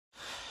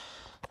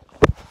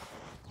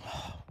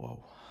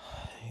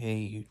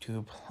Hey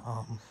YouTube,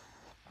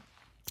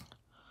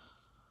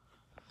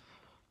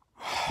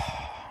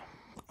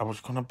 I was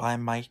gonna buy a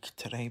mic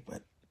today,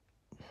 but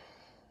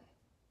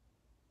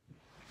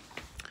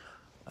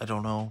I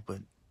don't know, but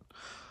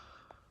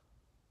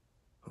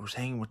I was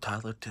hanging with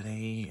Tyler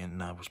today,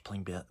 and I was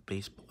playing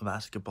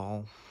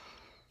basketball,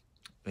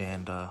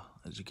 and,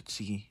 as you can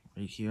see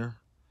right here,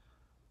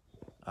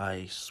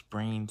 I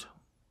sprained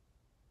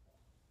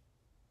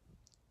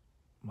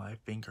my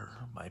finger,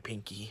 my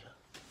pinky,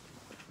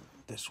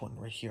 this one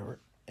right here,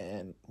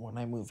 and when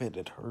I move it,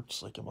 it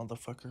hurts like a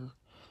motherfucker.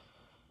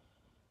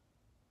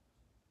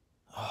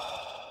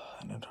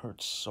 And it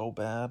hurts so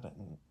bad,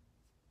 and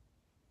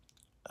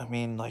I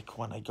mean, like,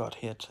 when I got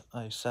hit,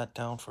 I sat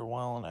down for a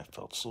while, and I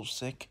felt so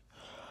sick.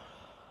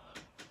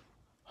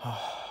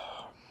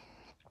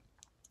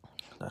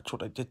 That's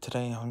what I did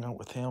today, hung out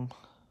with him.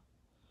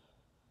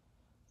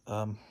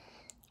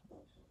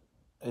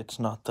 It's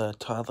not the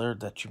Tyler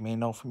that you may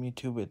know from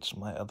YouTube, it's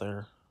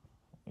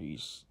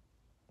he's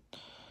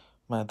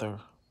my other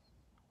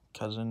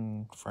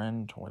cousin,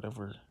 friend,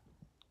 whatever,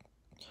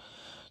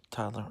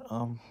 Tyler.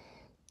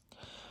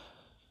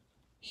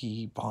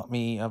 He bought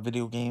me a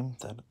video game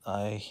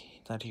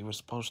that he was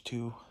supposed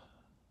to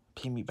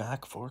pay me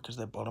back for, because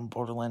I bought him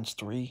Borderlands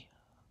 3,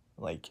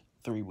 like,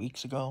 3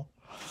 weeks ago.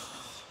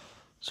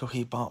 So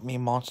he bought me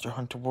Monster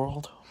Hunter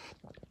World.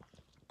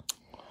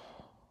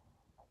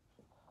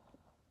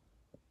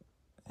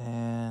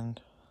 And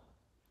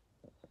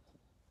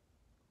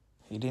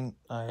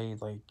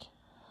I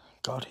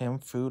got him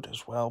food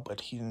as well,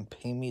 but he didn't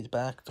pay me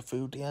back the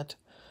food yet.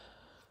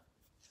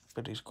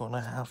 But he's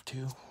gonna have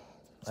to.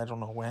 I don't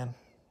know when.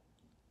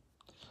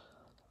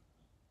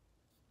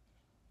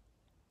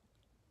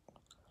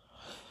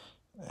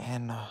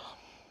 And, I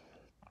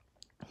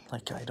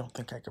don't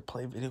think I could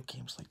play video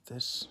games like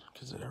this,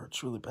 because it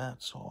hurts really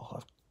bad, so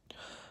I'll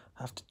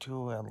have to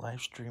do a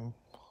live stream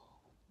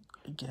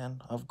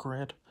again of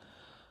Grid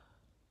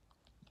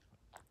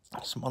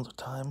some other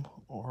time,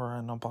 or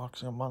an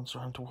unboxing of Monster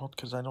Hunter World,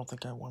 because I don't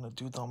think I want to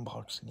do the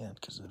unboxing yet,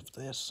 because of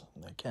this,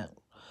 and I can't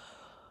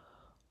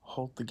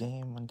hold the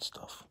game and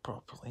stuff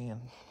properly,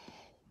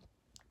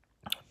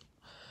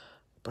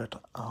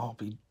 but I'll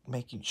be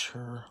making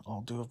sure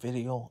I'll do a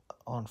video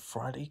on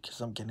Friday,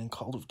 because I'm getting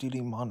Call of Duty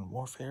Modern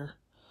Warfare.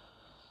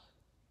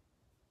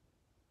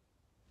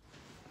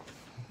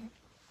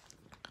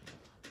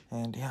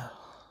 And yeah.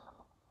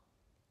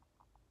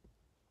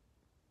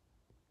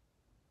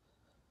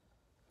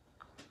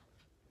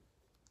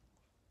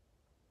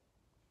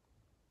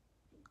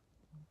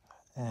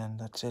 And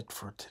that's it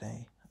for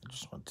today. I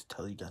just wanted to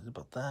tell you guys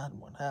about that,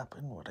 what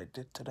happened, what I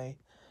did today.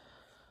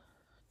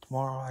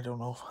 Tomorrow, I don't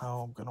know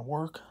how I'm gonna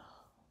work,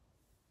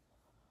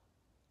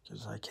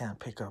 because I can't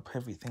pick up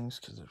heavy things,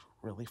 because it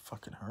really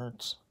fucking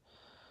hurts.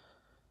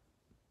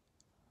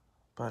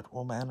 But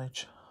we'll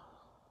manage.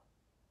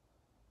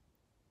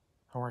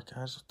 Alright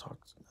guys,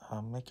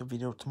 I'll make a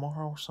video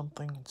tomorrow or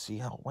something, and see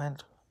how it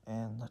went.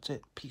 And that's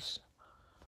it. Peace.